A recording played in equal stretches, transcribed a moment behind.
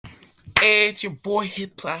Hey, it's your boy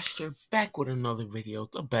Hit Plaster back with another video.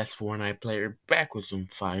 The best Fortnite player back with some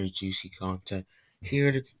fire juicy content.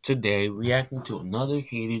 Here today reacting to another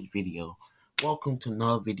haters video. Welcome to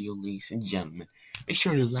another video, ladies and gentlemen. Make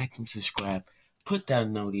sure to like and subscribe. Put that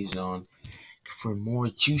notice on for more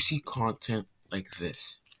juicy content like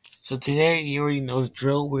this. So today, you already know the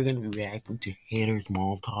drill. We're going to be reacting to haters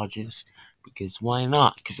montages. Because why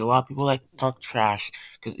not? Because a lot of people like to talk trash.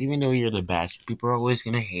 Because even though you're the best, people are always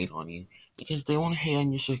going to hate on you. Because they want to hate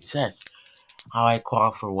on your success. How I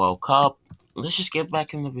qualified for World Cup. Let's just get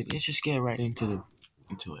back in the video. Let's just get right into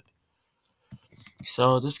it.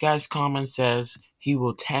 So this guy's comment says, he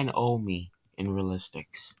will 10-0 me in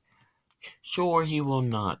realistics. Sure, he will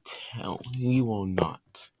not. He will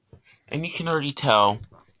not. And you can already tell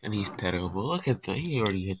that he's terrible. Look at that. He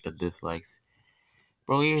already hit the dislikes.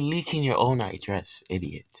 Bro, you're leaking your own address,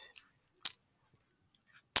 idiot.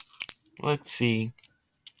 Let's see.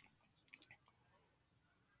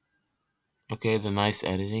 Okay, the nice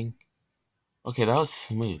editing. Okay, that was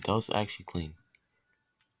smooth. That was actually clean.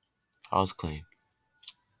 That was clean.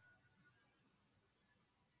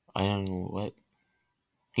 I don't know what.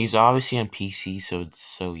 He's obviously on PC, so it's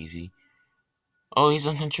so easy. Oh, he's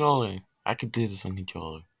on controller. I could do this on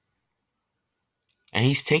controller. And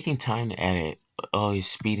he's taking time to edit. Oh, he's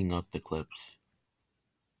speeding up the clips.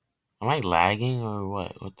 Am I lagging or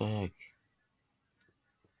what? What the heck?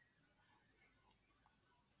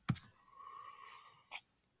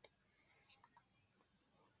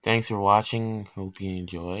 Thanks for watching. Hope you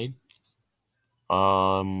enjoyed.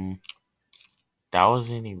 That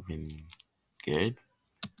wasn't even good.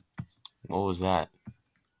 What was that?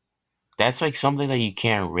 That's like something that you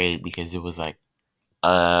can't rate because it was like,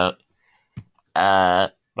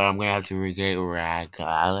 but I'm gonna have to rate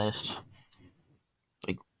regardless.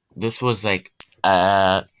 Like, this was like,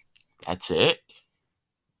 that's it?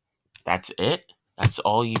 That's it? That's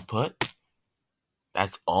all you put?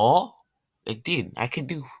 That's all? Like, dude, I could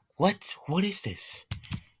do, what? What is this?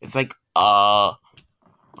 It's like, I'm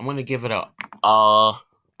gonna give it a, out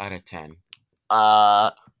of 10.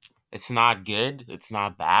 It's not good. It's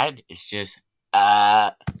not bad. It's just,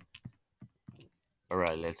 alright,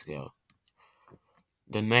 let's go.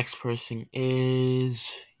 The next person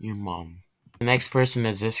is your mom. The next person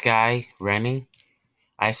is this guy, Rennie.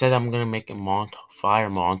 I said I'm gonna make a fire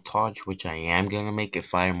montage, which I am gonna make a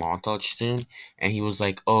fire montage soon. And he was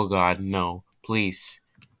like, oh god, no, please.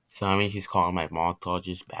 So I mean, he's calling my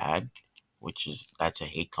montages bad, that's a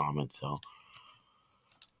hate comment, so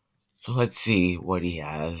let's see what he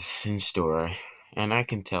has in store. And I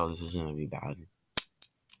can tell this is gonna be bad.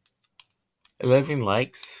 11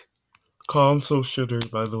 likes. Console shitter,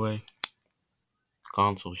 by the way.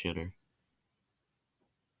 Console shitter.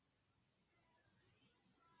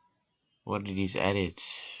 What are these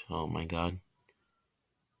edits? Oh my god.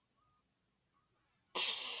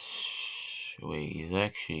 Wait, he's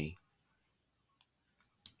actually...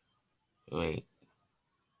 Wait.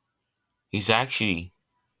 He's actually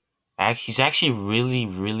really,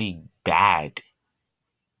 really bad.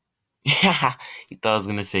 Yeah, he thought I was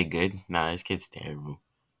gonna say good. Nah, this kid's terrible.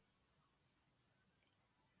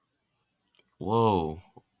 Whoa.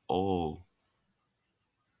 Oh.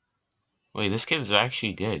 Wait, this kid is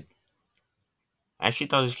actually good. I actually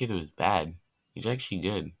thought this kid was bad. He's actually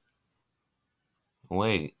good.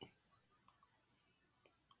 Wait.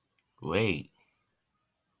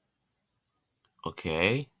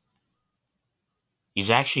 Okay.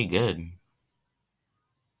 He's actually good.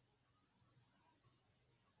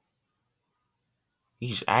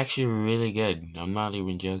 He's actually really good. I'm not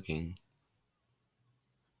even joking.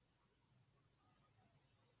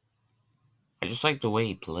 I just like the way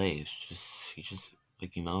he plays. He just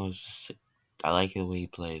like, it's just, I like the way he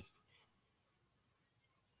plays.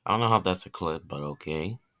 I don't know how that's a clip, but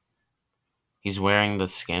okay. He's wearing the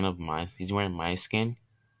skin of he's wearing my skin.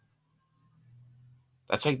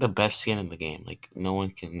 That's like the best skin in the game. Like, no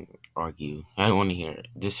one can argue. I don't want to hear it.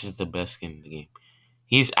 This is the best skin in the game.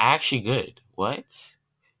 He's actually good. What?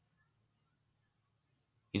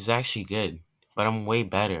 He's actually good. But I'm way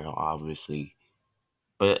better, obviously.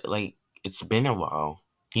 But, like, it's been a while.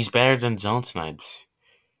 He's better than Zone Snipes.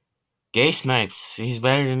 Gay Snipes, he's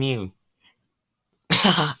better than you.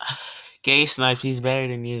 Gay Snipes, he's better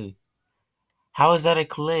than you. How is that a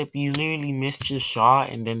clip? You literally missed your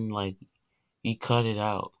shot and then, like, you cut it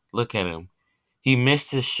out. Look at him. He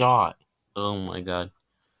missed his shot. Oh my god.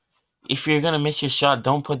 If you're gonna miss your shot,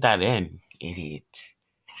 don't put that in, idiot.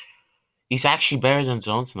 He's actually better than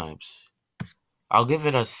Zone Snipes. I'll give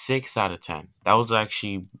it a 6 out of 10. That was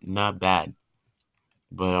actually not bad.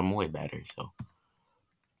 But I'm way better, so.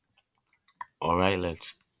 Alright,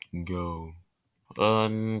 let's Go.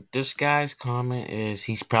 This guy's comment is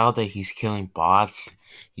he's proud that he's killing bots.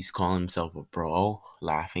 He's calling himself a bro,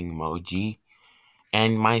 laughing emoji.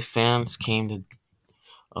 And my fans came to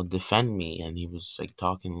defend me, and he was like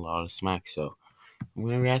talking a lot of smack. So I'm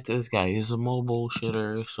gonna react to this guy. He's a mobile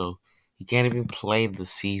shitter, so he can't even play the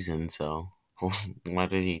season. So why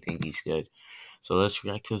does he think he's good? So let's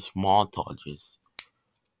react to his montages.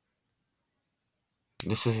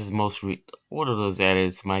 This is his most what are those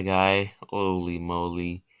edits, my guy? Holy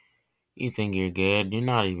moly. You think you're good? You're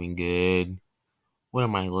not even good. What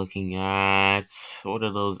am I looking at? What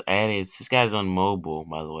are those edits? This guy's on mobile,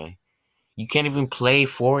 by the way. You can't even play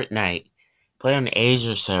Fortnite. Play on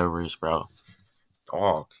Asia servers, bro.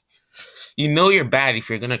 Dog. You know you're bad if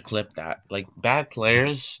you're gonna clip that. Like, bad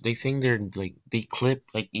players, they think they're, like, they clip,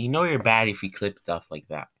 like, you know you're bad if you clip stuff like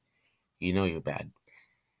that. You know you're bad.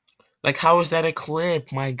 Like, how is that a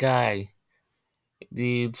clip, my guy?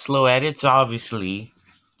 The slow edits, obviously.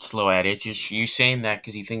 Slow edits. You're saying that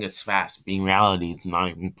because you think it's fast. But in reality, it's not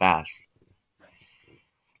even fast.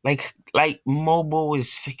 Like mobile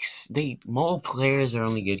is mobile players are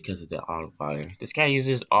only good because of the auto fire. This guy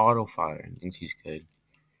uses auto fire and thinks he's good.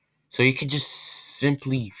 So you can just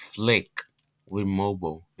simply flick with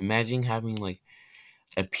mobile. Imagine having like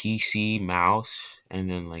a PC mouse and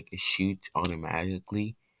then like it shoots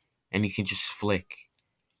automatically and you can just flick.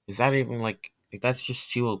 Is that even like that's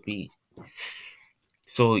just too OP?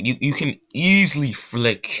 So you can easily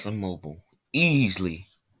flick on mobile. Easily.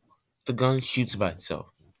 The gun shoots by itself.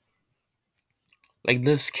 Like,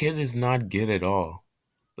 this kid is not good at all.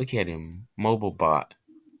 Look at him. Mobile bot.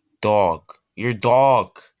 Dog. You're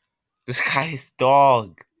dog. This guy is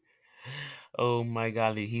dog. Oh my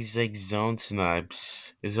god, he's like zone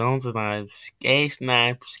snipes. Zone snipes. Gay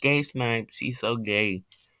snipes. Gay snipes. He's so gay.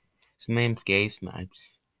 His name's Gay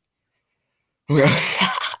Snipes.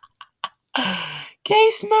 Gay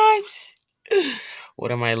Snipes!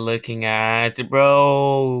 What am I looking at,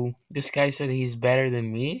 bro? This guy said he's better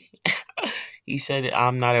than me. He said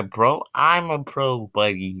I'm not a pro. I'm a pro,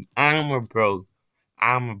 buddy. I'm a pro.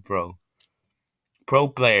 I'm a pro. Pro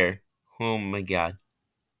player. Oh my god.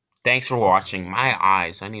 Thanks for watching. My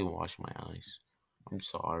eyes. I need to wash my eyes. I'm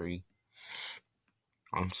sorry.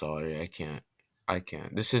 I'm sorry. I can't. I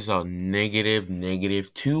can't. This is a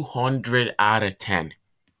negative 200 out of 10.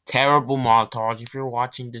 Terrible montage. If you're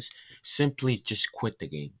watching this, simply just quit the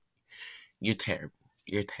game. You're terrible.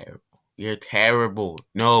 You're terrible. You're terrible.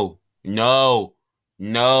 No. No.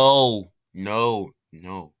 No. No.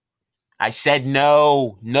 No. I said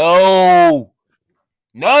no. No.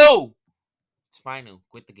 No. It's fine now.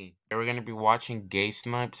 Quit the game. We're gonna be watching Gay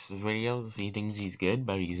Snipes' videos. He thinks he's good,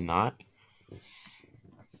 but he's not.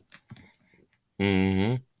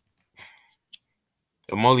 I'm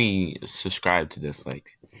only subscribed to this,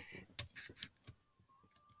 like.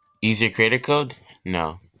 Easier creator code?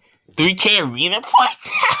 No. 3K arena points?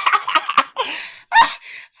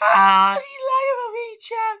 Ah, he lied about me,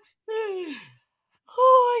 chaps.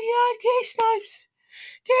 Oh my god, Gay Snipes!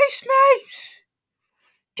 Gay Snipes!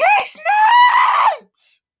 Gay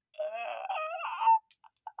Snipes!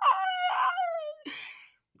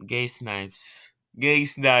 Gay Snipes. Gay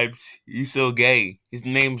Snipes. He's so gay. His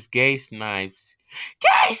name's Gay Snipes.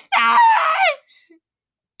 Gay Snipes!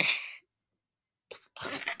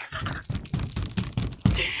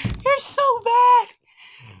 You're so bad.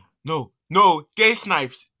 No, no, Gay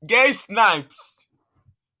Snipes. Gay Snipes.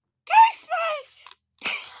 Gay Snipes.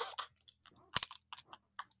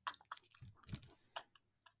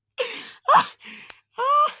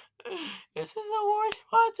 This is the worst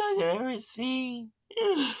montage I've ever seen.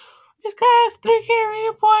 This guy has 3K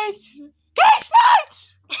arena points. Gay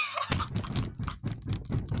Snipes!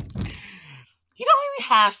 You don't even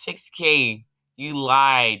have 6K. You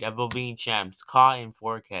lied about being champs. Caught in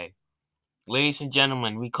 4K. Ladies and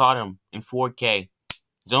gentlemen, we caught him in 4K.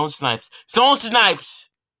 Zone Snipes. Zone Snipes!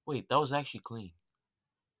 Wait, that was actually clean.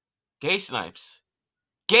 Gay Snipes.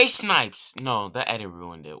 Gay Snipes! No, that edit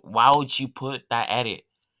ruined it. Why would you put that edit?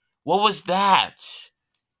 What was that?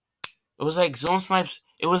 It was like Zone Snipes.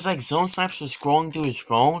 It was like Zone Snipes was scrolling through his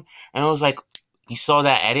phone, and it was like he saw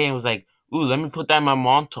that edit and was like, "Ooh, let me put that in my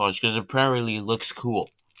montage because apparently it looks cool."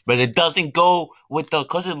 But it doesn't go with the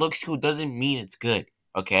because it looks cool doesn't mean it's good.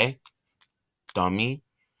 Okay, dummy.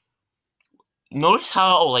 Notice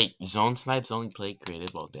how like Zone Snipes only play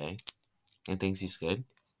creative all day and thinks he's good.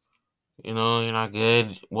 You know, you're not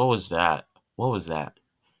good. What was that? What was that?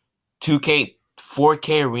 2K,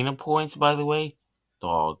 4K arena points, by the way.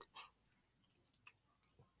 Dog.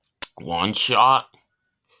 One shot.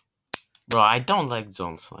 Bro, I don't like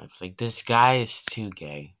Zone Snipes. Like, this guy is too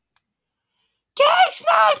gay. Gay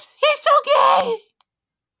Snipes! He's so gay!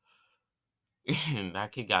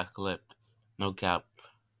 That kid got clipped. No cap.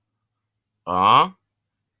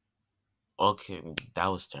 Okay,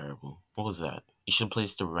 that was terrible. What was that? You should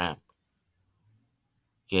place the ramp.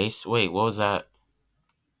 Yes. Wait, what was that?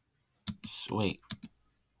 Wait,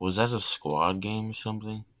 was that a squad game or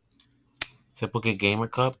something? Typical Gamer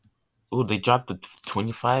Cup? Ooh, they dropped the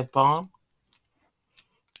 25 bomb?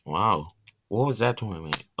 Wow. What was that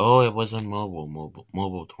tournament? Oh, it was a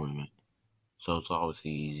mobile tournament. So it's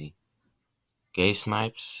obviously easy. Gay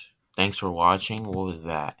Snipes, thanks for watching. What was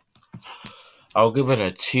that? I'll give it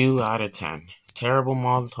a 2 out of 10. Terrible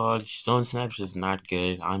montage. Stone Snipes is not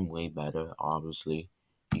good. I'm way better, obviously.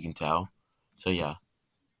 You can tell. So yeah.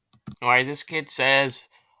 Alright, this kid says,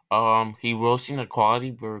 he roasting the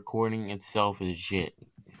quality, but recording itself is shit.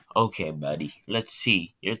 Okay, buddy. Let's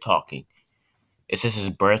see. You're talking. It says his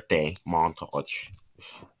birthday montage.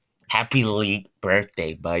 Happy late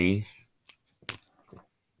birthday, buddy.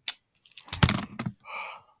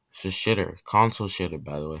 It's a shitter. Console shitter,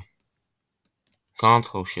 by the way.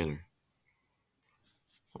 Console shitter.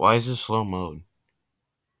 Why is this slow mode?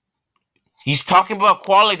 He's talking about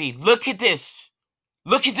quality. Look at this.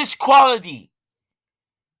 Look at this quality.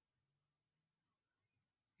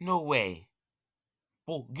 No way.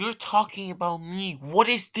 Well, you're talking about me. What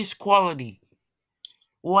is this quality?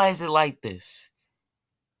 Why is it like this?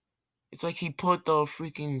 It's like he put the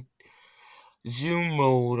freaking zoom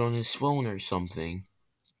mode on his phone or something.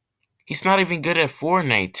 He's not even good at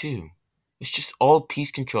Fortnite, too. It's just all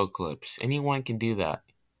piece control clips. Anyone can do that.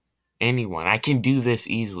 Anyone. I can do this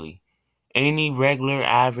easily. Any regular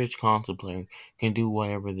average console player can do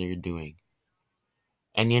whatever they're doing.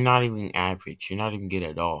 And you're not even average. You're not even good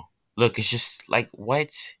at all. Look, it's just like, what?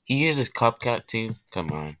 He uses CupCut too?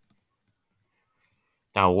 Come on.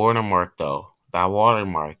 That watermark, though. That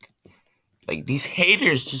watermark. Like, these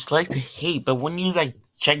haters just like to hate. But when you, like,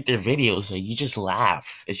 check their videos, like, you just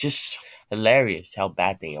laugh. It's just hilarious how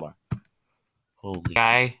bad they are. Holy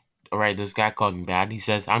guy. Alright, this guy called him bad. He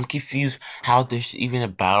says, I'm confused how there's even a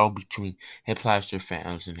battle between Hip Plaster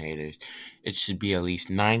fans and haters. It should be at least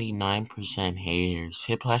 99% haters.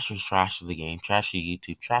 Hip Plaster's trash of the game, trash of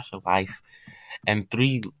YouTube, trash of life, and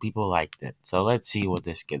 3 people liked it. So let's see what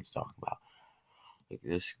this kid's talking about. Like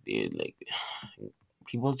this dude, like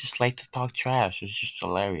people just like to talk trash. It's just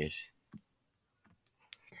hilarious.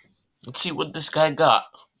 Let's see what this guy got.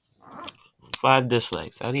 5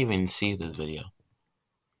 dislikes. I didn't even see this video.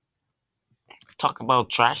 Talk about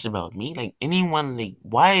trash about me, like anyone. Like,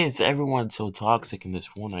 why is everyone so toxic in this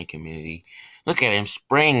Fortnite community? Look at him,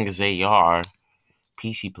 Springs AR,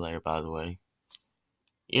 PC player, by the way.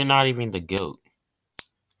 You're not even the GOAT.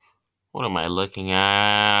 What am I looking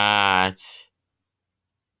at?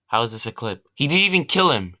 How is this a clip? He didn't even kill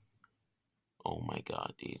him. Oh my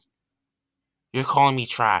god, dude. You're calling me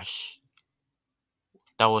trash.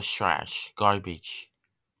 That was trash. Garbage.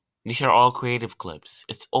 These are all creative clips.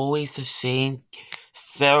 It's always the same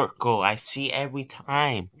circle I see every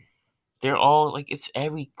time. They're all like, it's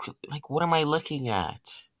like, what am I looking at?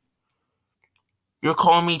 You're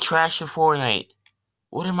calling me trash in Fortnite.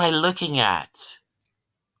 What am I looking at?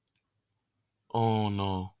 Oh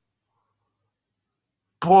no.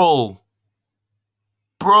 Bro.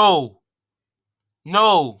 Bro.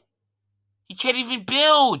 No. He can't even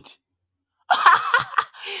build.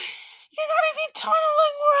 You're not even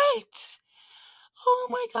tunneling right. Oh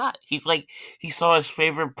my god. He's like, he saw his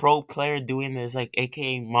favorite pro player doing this, like,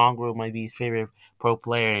 aka Mongrel might be his favorite pro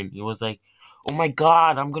player, and he was like, oh my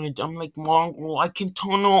god, I'm like Mongrel, I can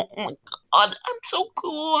tunnel, oh my god, I'm so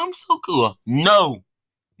cool. No,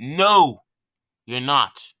 you're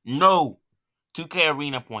not. No. 2K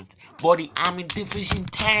Arena points. Buddy, I'm in Division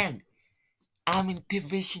 10.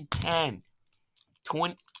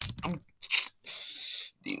 20,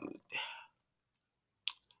 dude.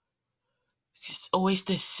 It's always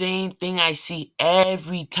the same thing I see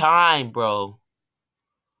every time, bro.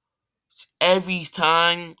 Every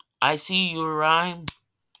time I see you around,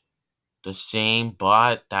 the same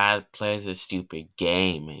bot that plays a stupid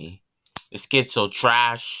game, man. This kid's so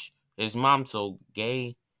trash. His mom's so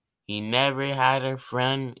gay. He never had a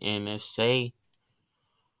friend in a say.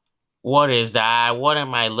 What is that? What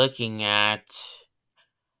am I looking at?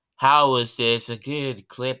 How is this a good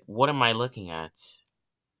clip? What am I looking at?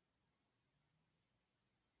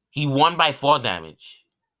 He won by 4 damage.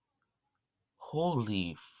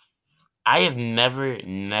 Holy I have never.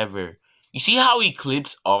 You see how he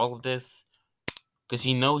clips all of this? Because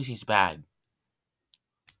he knows he's bad.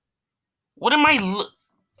 What am I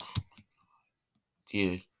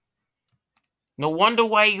Dude. No wonder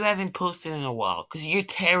why you haven't posted in a while. Because you're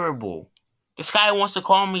terrible. This guy wants to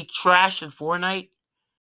call me trash in Fortnite.